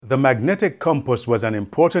The magnetic compass was an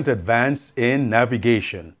important advance in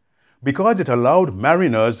navigation because it allowed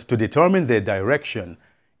mariners to determine their direction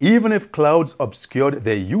even if clouds obscured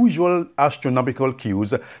their usual astronomical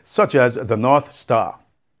cues such as the North Star.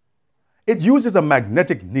 It uses a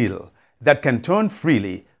magnetic needle that can turn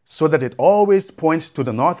freely so that it always points to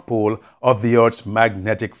the North Pole of the Earth's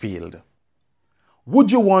magnetic field.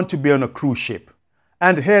 Would you want to be on a cruise ship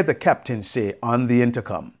and hear the captain say on the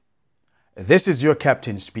intercom, "This is your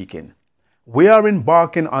captain speaking. We are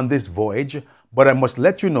embarking on this voyage, but I must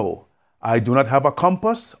let you know, I do not have a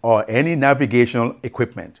compass or any navigational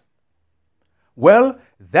equipment." Well,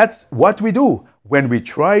 that's what we do when we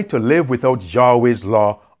try to live without Yahweh's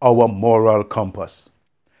law, our moral compass.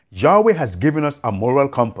 Yahweh has given us a moral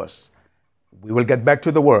compass. We will get back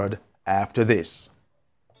to the word after this.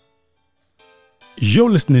 You're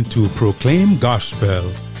listening to Proclaim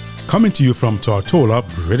Gospel, coming to you from Tortola,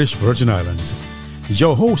 British Virgin Islands.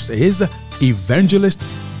 Your host is Evangelist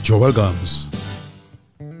Joel Gums.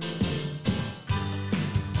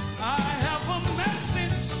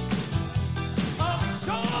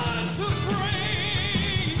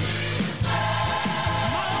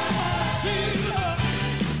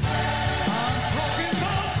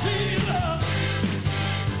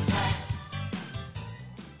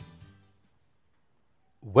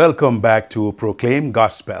 Welcome back to Proclaim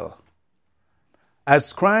Gospel.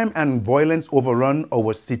 As crime and violence overrun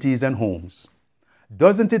our cities and homes,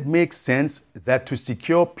 doesn't it make sense that to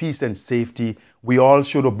secure peace and safety, we all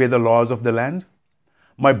should obey the laws of the land?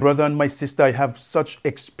 My brother and my sister, I have such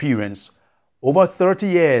experience over 30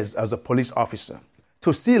 years as a police officer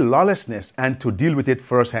to see lawlessness and to deal with it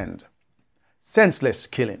firsthand. Senseless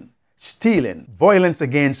killing, stealing, violence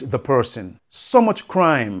against the person, so much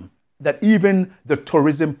crime that even the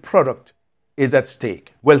tourism product is at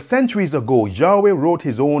stake. Well, centuries ago, Yahweh wrote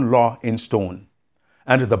his own law in stone.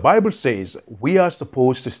 And the Bible says we are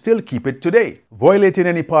supposed to still keep it today. Violating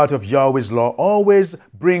any part of Yahweh's law always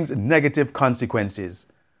brings negative consequences.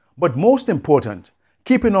 But most important,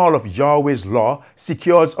 keeping all of Yahweh's law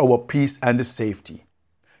secures our peace and safety.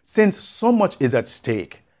 Since so much is at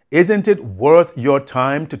stake, isn't it worth your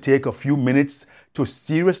time to take a few minutes to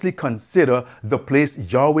seriously consider the place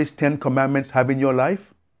Yahweh's 10 Commandments have in your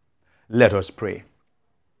life? Let us pray.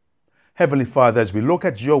 Heavenly Father, as we look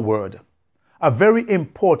at your word, a very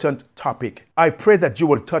important topic, I pray that you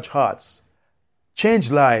will touch hearts,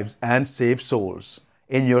 change lives, and save souls.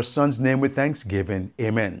 In your Son's name with thanksgiving,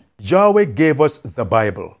 amen. Yahweh gave us the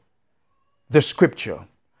Bible, the scripture,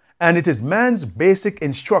 and it is man's basic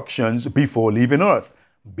instructions before leaving earth.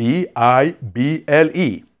 Bible.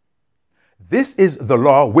 This is the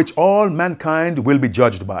law which all mankind will be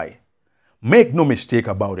judged by. Make no mistake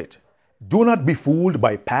about it. Do not be fooled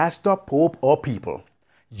by pastor, pope, or people.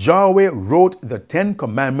 Yahweh wrote the 10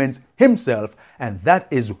 Commandments himself, and that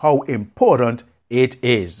is how important it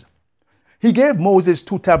is. He gave Moses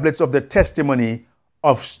 2 tablets of the testimony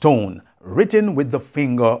of stone, written with the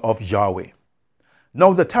finger of Yahweh.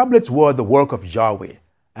 Now the tablets were the work of Yahweh,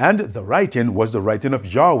 and the writing was the writing of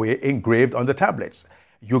Yahweh engraved on the tablets.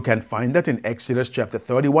 You can find that in Exodus chapter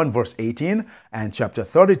 31 verse 18 and chapter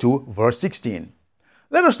 32 verse 16.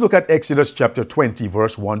 Let us look at Exodus chapter 20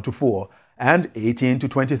 verse 1 to 4 and 18 to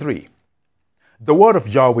 23. The word of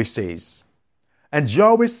Yahweh says, "And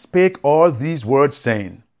Yahweh spake all these words,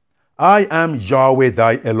 saying, I am Yahweh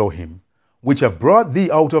thy Elohim, which have brought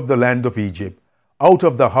thee out of the land of Egypt, out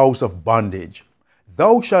of the house of bondage.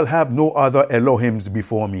 Thou shalt have no other Elohims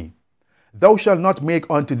before me. Thou shalt not make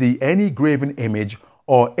unto thee any graven image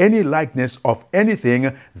or any likeness of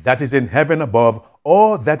anything that is in heaven above,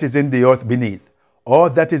 or that is in the earth beneath, or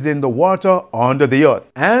that is in the water under the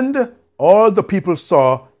earth." And all the people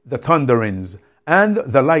saw the thunderings, and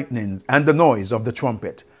the lightnings, and the noise of the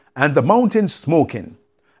trumpet, and the mountain smoking.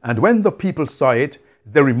 And when the people saw it,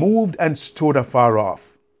 they removed and stood afar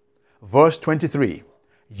off. Verse 23,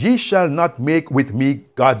 "Ye shall not make with me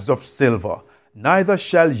gods of silver, neither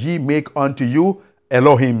shall ye make unto you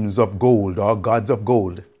Elohims of gold," or gods of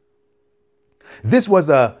gold. This was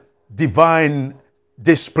a divine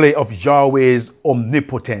display of Yahweh's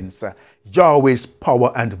omnipotence, Yahweh's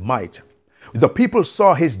power and might. The people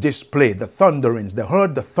saw his display, the thunderings, they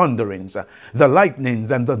heard the thunderings, the lightnings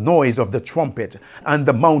and the noise of the trumpet and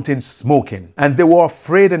the mountain smoking, and they were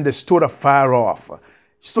afraid and they stood afar off.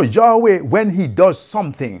 So Yahweh, when he does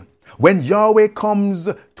something, when Yahweh comes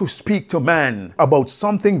to speak to man about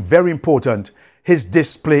something very important, his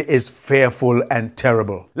display is fearful and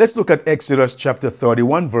terrible. Let's look at Exodus chapter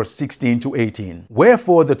 31, verse 16 to 18.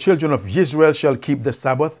 "Wherefore the children of Israel shall keep the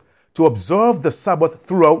Sabbath, to observe the Sabbath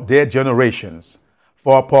throughout their generations,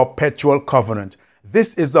 for a perpetual covenant,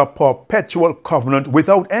 This is a perpetual covenant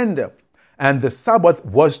without end. And the Sabbath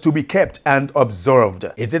was to be kept and observed.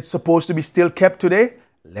 Is it supposed to be still kept today?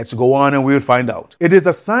 Let's go on and we'll find out. It is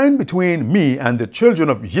a sign between me and the children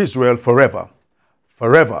of Israel forever.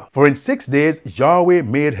 Forever. For in 6 days Yahweh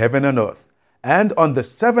made heaven and earth, and on the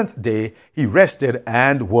seventh day he rested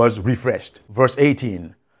and was refreshed. Verse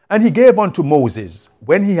 18. And he gave unto Moses,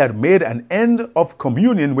 when he had made an end of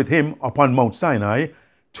communion with him upon Mount Sinai,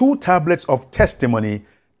 2 tablets of testimony,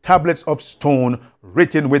 tablets of stone,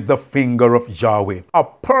 written with the finger of Yahweh. A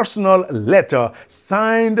personal letter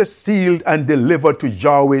signed, sealed, and delivered to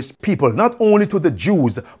Yahweh's people, not only to the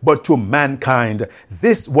Jews, but to mankind.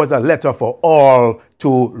 This was a letter for all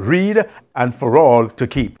to read and for all to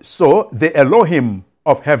keep. So the Elohim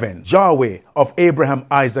of heaven, Yahweh of Abraham,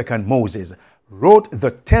 Isaac, and Moses, wrote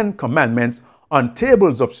the 10 commandments on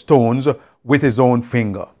tables of stones with his own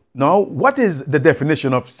finger. Now, what is the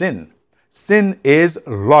definition of sin? Sin is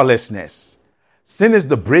lawlessness. Sin is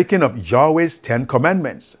the breaking of Yahweh's 10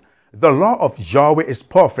 commandments. The law of Yahweh is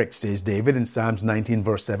perfect, says David in Psalms 19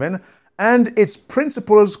 verse 7, and its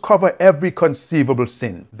principles cover every conceivable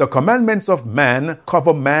sin. The commandments of man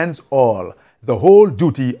cover man's all, the whole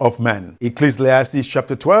duty of man. Ecclesiastes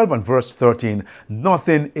chapter 12 and verse 13,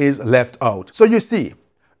 nothing is left out. So you see,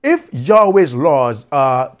 if Yahweh's laws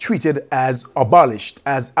are treated as abolished,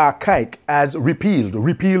 as archaic, as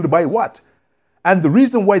repealed by what? And the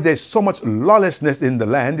reason why there's so much lawlessness in the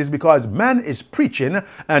land is because man is preaching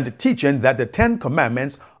and teaching that the 10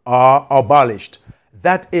 commandments are abolished.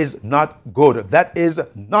 That is not good. That is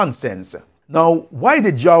nonsense. Now, why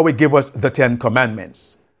did Yahweh give us the 10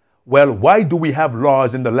 commandments? Well, why do we have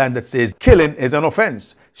laws in the land that says killing is an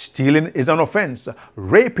offense, stealing is an offense,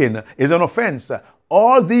 raping is an offense,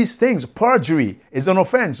 all these things, perjury is an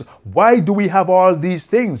offense? Why do we have all these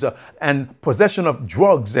things? And possession of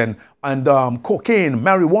drugs and cocaine,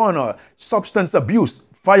 marijuana, substance abuse,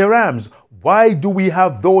 firearms. Why do we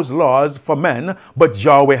have those laws for men, but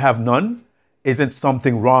Yahweh have none? Isn't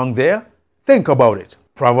something wrong there? Think about it.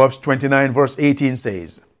 Proverbs 29 verse 18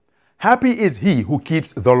 says, Happy is he who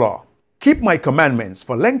keeps the law. Keep my commandments,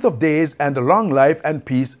 for length of days and long life and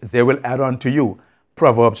peace they will add unto you.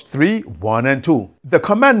 Proverbs 3, 1 and 2. The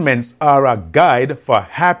commandments are a guide for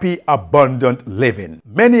happy, abundant living.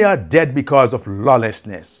 Many are dead because of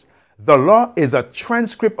lawlessness. The law is a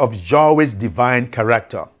transcript of Yahweh's divine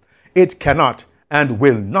character. It cannot and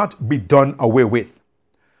will not be done away with.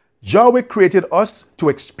 Yahweh created us to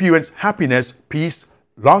experience happiness, peace,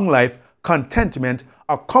 long life, contentment,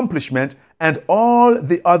 accomplishment, and all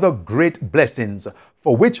the other great blessings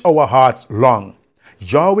for which our hearts long.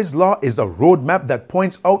 Yahweh's law is a roadmap that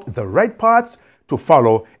points out the right paths to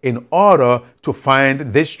follow in order to find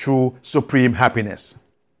this true supreme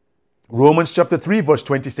happiness. Romans chapter 3 verse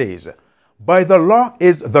 20 says, By the law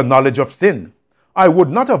is the knowledge of sin. I would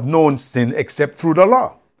not have known sin except through the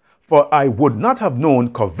law. For I would not have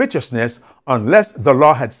known covetousness unless the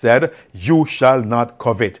law had said, You shall not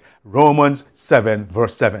covet. Romans 7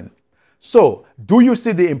 verse 7. So, do you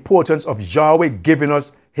see the importance of Yahweh giving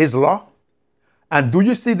us his law? And do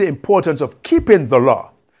you see the importance of keeping the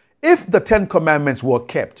law? If the 10 commandments were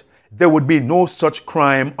kept, there would be no such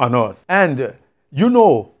crime on earth. And you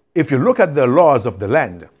know, if you look at the laws of the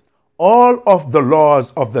land, all of the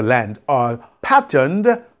laws of the land are patterned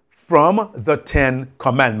from the 10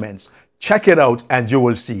 commandments. Check it out and you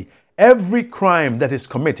will see. Every crime that is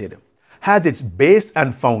committed has its base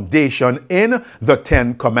and foundation in the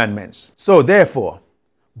 10 commandments. So therefore,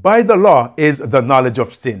 by the law is the knowledge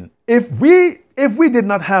of sin. If we did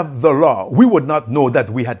not have the law, we would not know that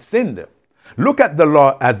we had sinned. Look at the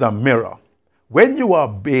law as a mirror. When you are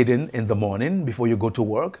bathing in the morning before you go to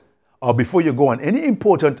work, or before you go on any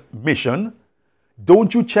important mission,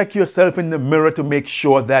 don't you check yourself in the mirror to make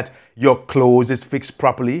sure that your clothes is fixed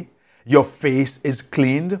properly, your face is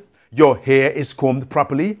cleaned, your hair is combed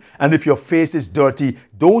properly, and if your face is dirty,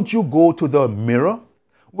 don't you go to the mirror?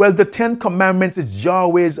 Well, the 10 commandments is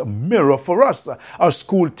Yahweh's mirror for us, our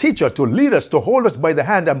school teacher to lead us, to hold us by the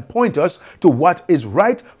hand and point us to what is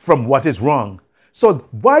right from what is wrong. So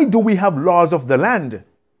why do we have laws of the land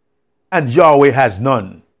and Yahweh has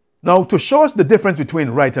none? Now, to show us the difference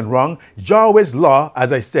between right and wrong, Yahweh's law,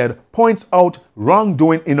 as I said, points out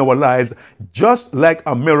wrongdoing in our lives, just like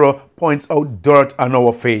a mirror points out dirt on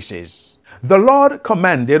our faces. The Lord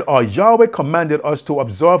commanded, or Yahweh commanded us to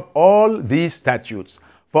observe all these statutes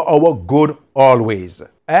for our good always.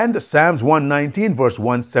 And Psalms 119 verse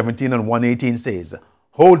 117 and 118 says,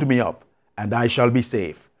 Hold me up, and I shall be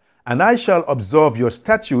safe, and I shall observe your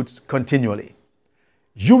statutes continually.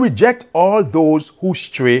 You reject all those who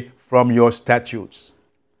stray from your statutes.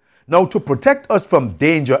 Now, to protect us from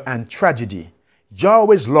danger and tragedy,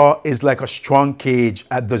 Yahweh's law is like a strong cage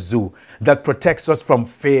at the zoo that protects us from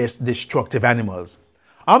fierce, destructive animals.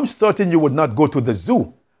 I'm certain you would not go to the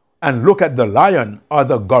zoo and look at the lion or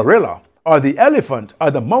the gorilla or the elephant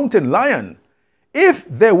or the mountain lion if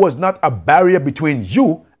there was not a barrier between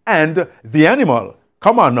you and the animal.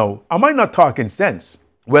 Come on now, am I not talking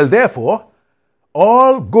sense? Well, therefore,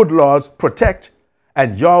 all good laws protect,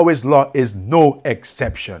 and Yahweh's law is no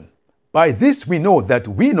exception. By this we know that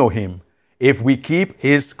we know him, if we keep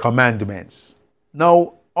his commandments.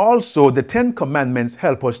 Now, also the 10 commandments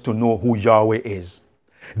help us to know who Yahweh is.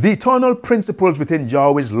 The eternal principles within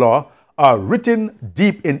Yahweh's law are written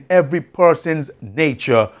deep in every person's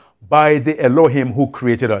nature by the Elohim who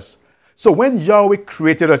created us. So when Yahweh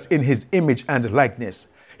created us in his image and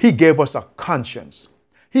likeness, he gave us a conscience.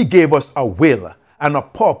 He gave us a will and a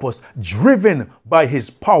purpose driven by his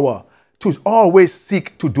power to always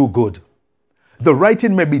seek to do good. The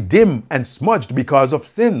writing may be dim and smudged because of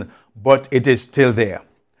sin, but it is still there.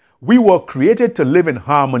 We were created to live in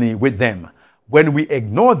harmony with them. When we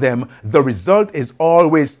ignore them, the result is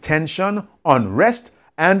always tension, unrest,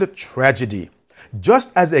 and tragedy.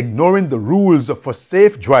 Just as ignoring the rules for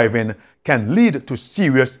safe driving can lead to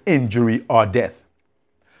serious injury or death.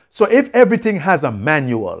 So if everything has a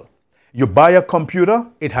manual, you buy a computer,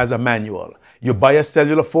 it has a manual. You buy a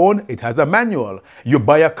cellular phone, it has a manual. You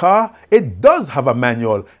buy a car, it does have a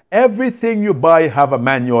manual. Everything you buy have a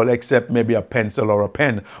manual except maybe a pencil or a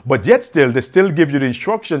pen. But yet still, they still give you the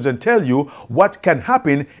instructions and tell you what can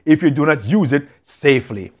happen if you do not use it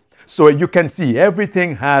safely. So you can see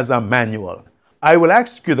everything has a manual. I will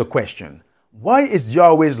ask you the question, why is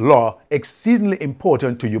Yahweh's law exceedingly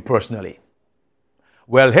important to you personally?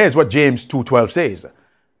 Well, here's what James 2:12 says.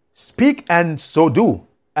 Speak and so do,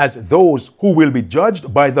 as those who will be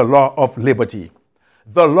judged by the law of liberty.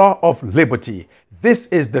 The law of liberty. This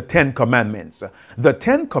is the 10 commandments. The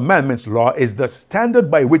 10 commandments law is the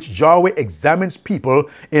standard by which Yahweh examines people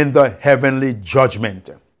in the heavenly judgment.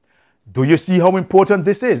 Do you see how important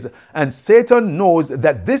this is? And Satan knows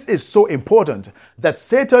that this is so important that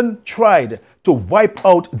Satan tried to wipe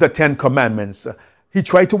out the 10 commandments. He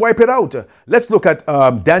tried to wipe it out. Let's look at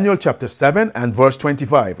Daniel chapter 7 and verse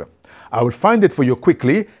 25. I will find it for you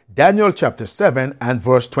quickly. Daniel chapter 7 and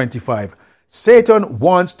verse 25. Satan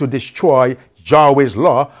wants to destroy Yahweh's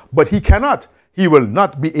law, but he cannot. He will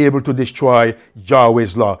not be able to destroy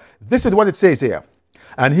Yahweh's law. This is what it says here.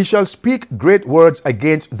 And he shall speak great words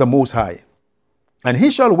against the Most High. And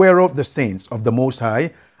he shall wear off the saints of the Most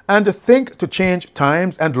High, and think to change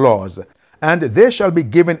times and laws. And they shall be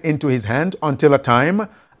given into his hand until a time,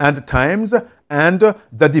 and times, and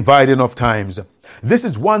the dividing of times. This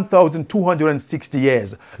is 1,260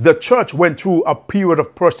 years. The church went through a period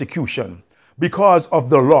of persecution because of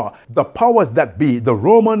the law. The powers that be, the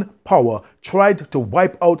Roman power, tried to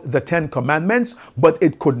wipe out the 10 commandments, but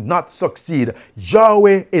it could not succeed.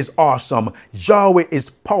 Yahweh is awesome. Yahweh is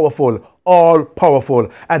powerful, all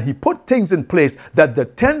powerful. And he put things in place that the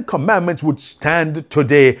 10 commandments would stand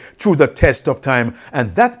today through the test of time.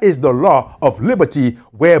 And that is the law of liberty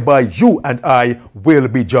whereby you and I will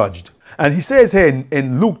be judged. And he says here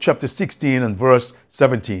in Luke chapter 16 and verse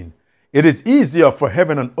 17, it is easier for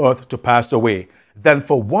heaven and earth to pass away than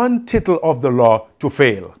for one tittle of the law to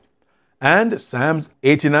fail. And Psalms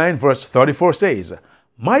 89 verse 34 says,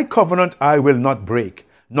 my covenant I will not break,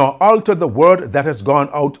 nor alter the word that has gone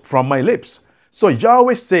out from my lips. So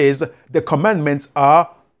Yahweh says the commandments are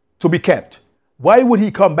to be kept. Why would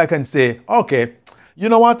he come back and say, okay, you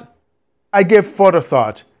know what? I gave further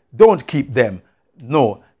thought. Don't keep them.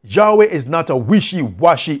 No. Yahweh is not a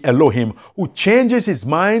wishy-washy Elohim who changes his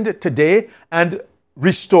mind today and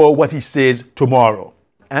restore what he says tomorrow.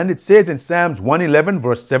 And it says in Psalms 111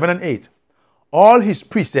 verse 7 and 8, all his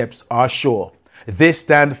precepts are sure. They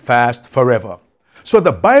stand fast forever. So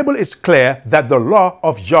the Bible is clear that the law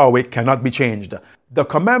of Yahweh cannot be changed. The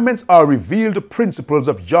commandments are revealed principles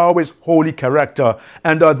of Yahweh's holy character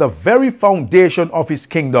and are the very foundation of his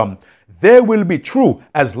kingdom. They will be true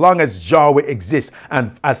as long as Yahweh exists.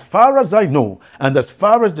 And as far as I know, and as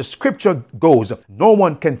far as the scripture goes, no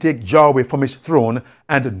one can take Yahweh from his throne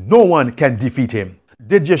and no one can defeat him.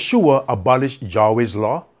 Did Yeshua abolish Yahweh's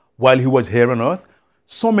law while he was here on earth?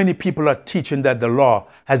 So many people are teaching that the law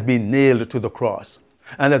has been nailed to the cross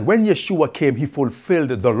and that when Yeshua came, he fulfilled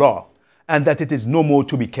the law and that it is no more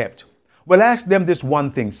to be kept. Well, ask them this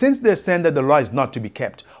one thing. Since they're saying that the law is not to be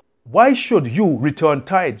kept, why should you return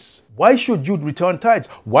tithes? Why should you return tithes?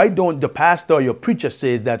 Why don't the pastor or your preacher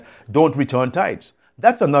says that don't return tithes?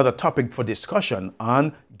 That's another topic for discussion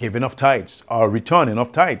on giving of tithes or returning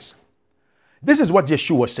of tithes. This is what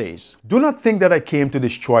Yeshua says. Do not think that I came to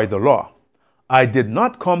destroy the law. I did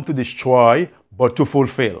not come to destroy, but to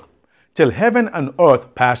fulfill. Till heaven and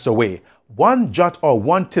earth pass away, one jot or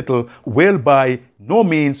one tittle will by no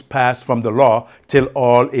means pass from the law till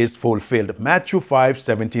all is fulfilled. Matthew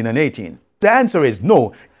 5:17 and 18. The answer is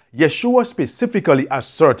no. Yeshua specifically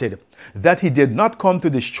asserted that he did not come to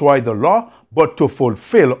destroy the law, but to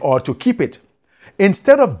fulfill or to keep it.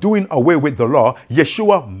 Instead of doing away with the law,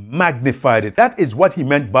 Yeshua magnified it. That is what he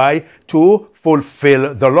meant by to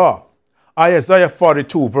fulfill the law. Isaiah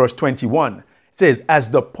 42 verse 21 says, as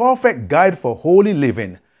the perfect guide for holy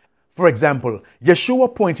living. For example,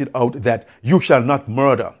 Yeshua pointed out that you shall not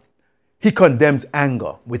murder. He condemns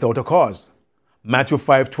anger without a cause. Matthew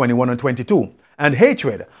 5:21 and 22. And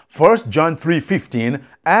hatred, 1 John 3:15,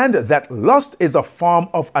 and that lust is a form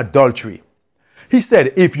of adultery. He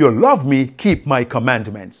said, if you love me, keep my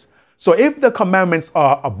commandments. So if the commandments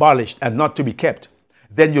are abolished and not to be kept,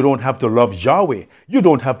 then you don't have to love Yahweh. You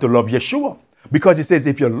don't have to love Yeshua. Because he says,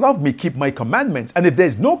 if you love me, keep my commandments. And if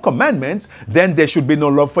there's no commandments, then there should be no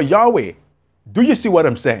love for Yahweh. Do you see what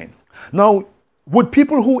I'm saying? Now, would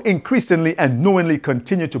people who increasingly and knowingly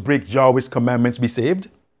continue to break Yahweh's commandments be saved?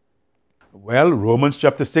 Well, Romans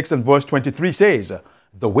chapter 6 and verse 23 says,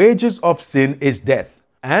 the wages of sin is death.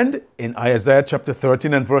 And in Isaiah chapter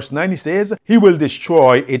 13 and verse 9, he says, he will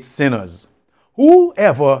destroy its sinners.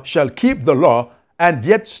 Whoever shall keep the law and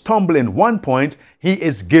yet stumble in one point, he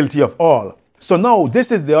is guilty of all. So now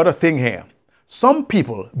this is the other thing here. Some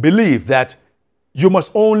people believe that you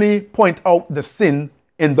must only point out the sin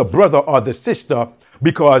in the brother or the sister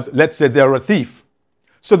because, let's say, they're a thief.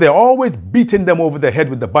 So they're always beating them over the head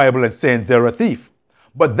with the Bible and saying they're a thief.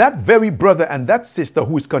 But that very brother and that sister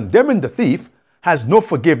who is condemning the thief has no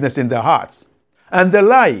forgiveness in their hearts. And they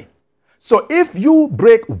lie. So if you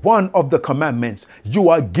break one of the commandments, you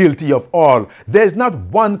are guilty of all. There's not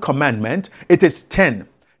one commandment, it is 10.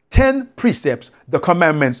 10 precepts, the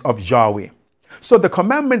commandments of Yahweh. So the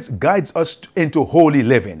commandments guides us into holy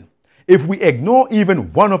living. If we ignore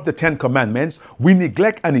even one of the 10 commandments, we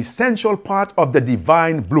neglect an essential part of the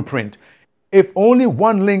divine blueprint. If only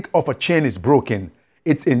one link of a chain is broken,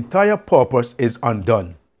 its entire purpose is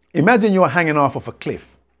undone. Imagine you are hanging off of a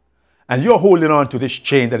cliff and you're holding on to this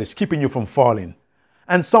chain that is keeping you from falling.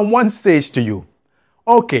 And someone says to you,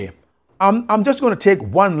 okay, I'm just going to take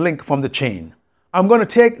one link from the chain. I'm going to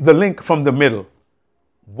take the link from the middle.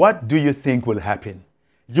 What do you think will happen?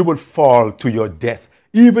 You will fall to your death,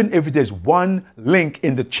 even if it is one link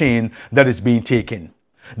in the chain that is being taken.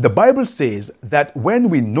 The Bible says that when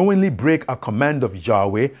we knowingly break a command of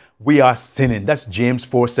Yahweh, we are sinning. That's James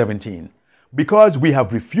 4:17. Because we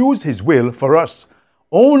have refused his will for us.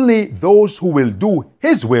 Only those who will do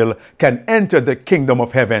his will can enter the kingdom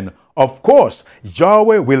of heaven. Of course,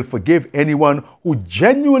 Yahweh will forgive anyone who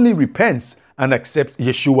genuinely repents and accepts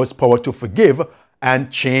Yeshua's power to forgive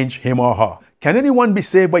and change him or her. Can anyone be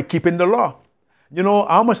saved by keeping the law? You know,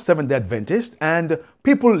 I'm a Seventh-day Adventist, and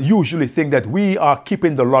people usually think that we are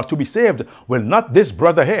keeping the law to be saved. Well, not this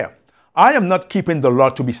brother here. I am not keeping the law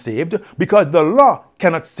to be saved because the law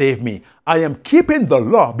cannot save me. I am keeping the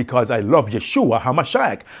law because I love Yeshua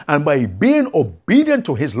HaMashiach, and by being obedient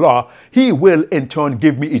to his law, he will in turn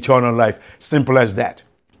give me eternal life. Simple as that.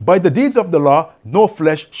 By the deeds of the law, no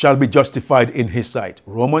flesh shall be justified in his sight.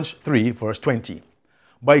 Romans 3 verse 20.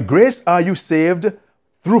 By grace are you saved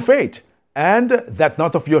through faith, and that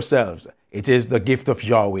not of yourselves. It is the gift of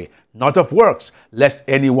Yahweh, not of works, lest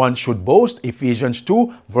anyone should boast. Ephesians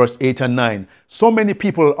 2 verse 8 and 9. So many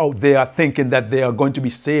people out there are thinking that they are going to be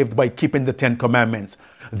saved by keeping the 10 commandments.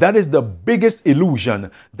 That is the biggest illusion.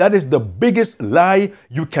 That is the biggest lie.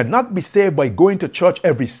 You cannot be saved by going to church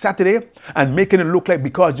every Saturday and making it look like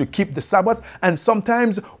because you keep the Sabbath. And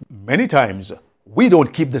sometimes, many times, we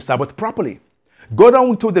don't keep the Sabbath properly. Go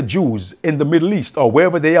down to the Jews in the Middle East or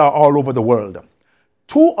wherever they are all over the world.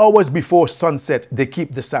 2 hours before sunset, they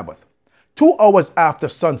keep the Sabbath. 2 hours after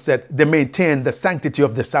sunset, they maintain the sanctity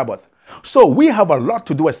of the Sabbath. So we have a lot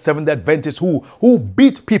to do as Seventh-day Adventists who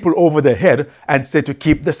beat people over the head and say to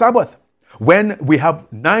keep the Sabbath, when we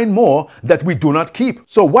have 9 more that we do not keep.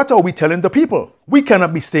 So what are we telling the people? We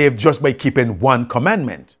cannot be saved just by keeping one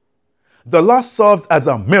commandment. The law serves as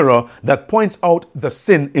a mirror that points out the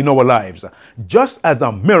sin in our lives. Just as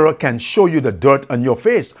a mirror can show you the dirt on your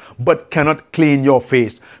face, but cannot clean your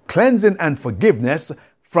face. Cleansing and forgiveness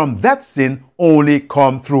from that sin only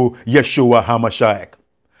come through Yeshua HaMashiach.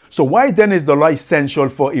 So why then is the law essential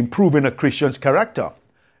for improving a Christian's character?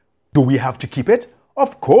 Do we have to keep it?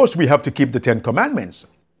 Of course we have to keep the 10 commandments.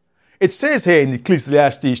 It says here in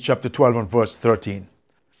Ecclesiastes chapter 12 and verse 13,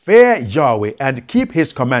 fear Yahweh and keep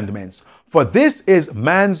his commandments, For this is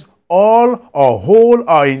man's all or whole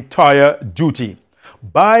or entire duty.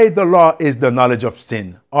 By the law is the knowledge of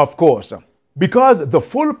sin, of course, because the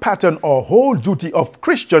full pattern or whole duty of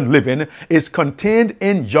Christian living is contained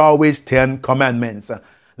in Yahweh's 10 commandments.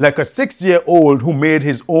 Like a 6-year-old who made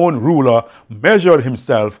his own ruler, measured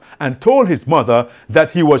himself, and told his mother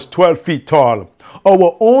that he was 12 feet tall.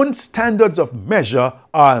 Our own standards of measure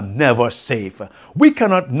are never safe. We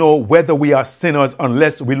cannot know whether we are sinners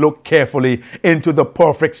unless we look carefully into the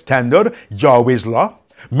perfect standard, Yahweh's law.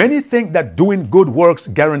 Many think that doing good works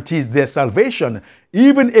guarantees their salvation,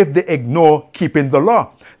 even if they ignore keeping the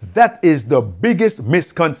law. That is the biggest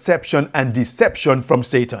misconception and deception from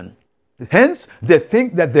Satan. Hence, they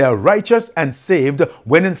think that they are righteous and saved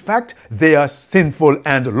when in fact they are sinful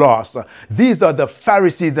and lost. These are the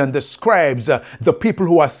Pharisees and the scribes, the people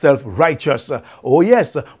who are self-righteous. Oh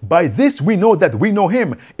yes, by this we know that we know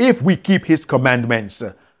him if we keep his commandments.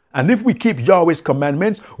 And if we keep Yahweh's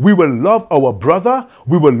commandments, we will love our brother,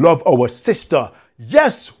 we will love our sister.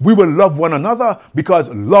 Yes, we will love one another because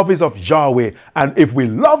love is of Yahweh. And if we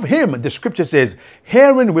love him, the scripture says,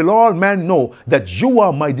 herein will all men know that you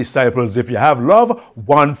are my disciples if you have love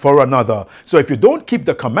one for another. So if you don't keep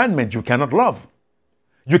the commandment, you cannot love.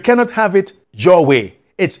 You cannot have it your way.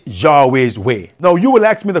 It's Yahweh's way. Now you will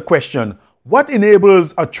ask me the question, what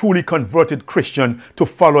enables a truly converted Christian to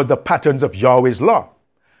follow the patterns of Yahweh's law?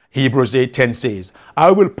 Hebrews 8:10 says,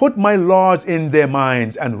 I will put my laws in their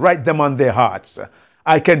minds and write them on their hearts.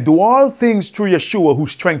 I can do all things through Yeshua who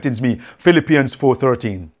strengthens me. Philippians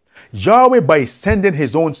 4:13. Yahweh, by sending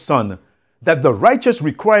his own son, that the righteous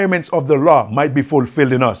requirements of the law might be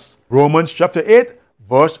fulfilled in us. Romans chapter 8,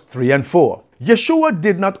 verse 3 and 4. Yeshua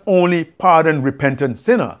did not only pardon repentant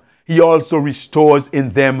sinner, he also restores in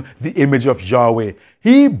them the image of Yahweh.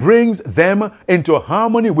 He brings them into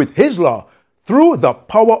harmony with his law through the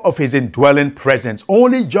power of his indwelling presence.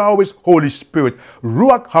 Only Yahweh's Holy Spirit,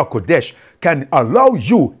 Ruach HaKodesh, can allow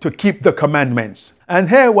you to keep the commandments. And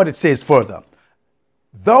hear what it says further.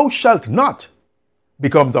 Thou shalt not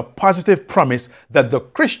becomes a positive promise that the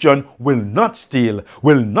Christian will not steal,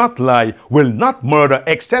 will not lie, will not murder,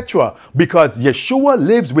 etc. because Yeshua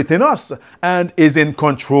lives within us and is in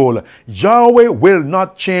control. Yahweh will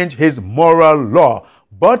not change his moral law,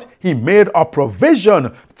 but he made a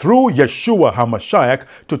provision through Yeshua HaMashiach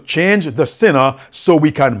to change the sinner so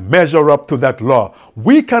we can measure up to that law.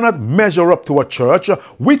 We cannot measure up to a church.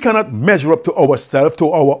 We cannot measure up to ourselves, to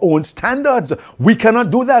our own standards. We cannot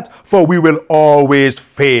do that, for we will always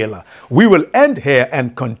fail. We will end here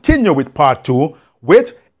and continue with part 2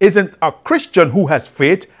 with, isn't a Christian who has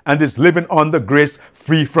faith and is living on the grace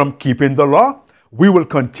free from keeping the law? We will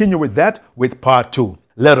continue with that with part 2.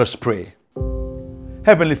 Let us pray.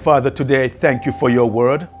 Heavenly Father, today I thank you for your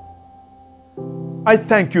word. I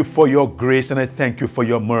thank you for your grace and I thank you for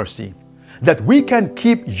your mercy, that we can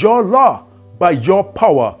keep your law by your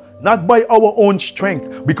power, not by our own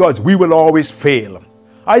strength, because we will always fail.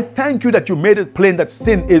 I thank you that you made it plain that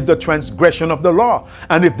sin is the transgression of the law.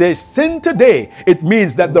 And if there is sin today, it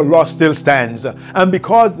means that the law still stands. And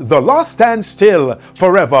because the law stands still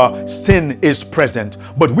forever, sin is present.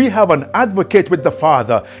 But we have an advocate with the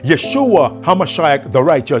Father, Yeshua HaMashiach the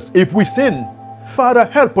righteous, if we sin. Father,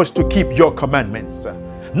 help us to keep your commandments.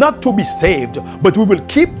 Not to be saved, but we will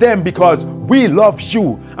keep them because we love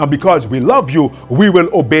you. And because we love you, we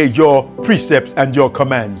will obey your precepts and your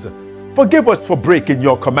commands. Forgive us for breaking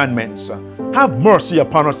your commandments. Have mercy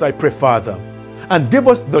upon us, I pray, Father, and give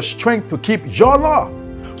us the strength to keep your law,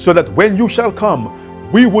 so that when you shall come,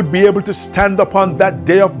 we would be able to stand upon that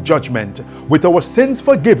day of judgment with our sins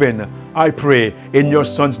forgiven. I pray in your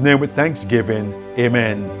Son's name with thanksgiving.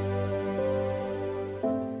 Amen.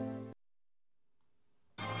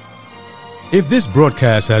 If this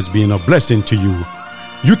broadcast has been a blessing to you,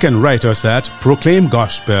 you can write us at Proclaim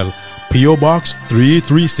Gospel, P.O. Box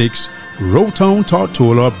 336, Rowtown,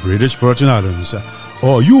 Tortola, British Virgin Islands.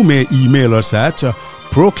 Or you may email us at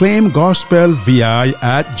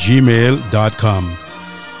proclaimgospelvi@gmail.com.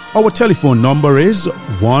 Our telephone number is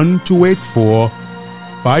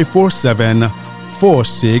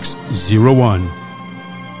 1284-547-4601.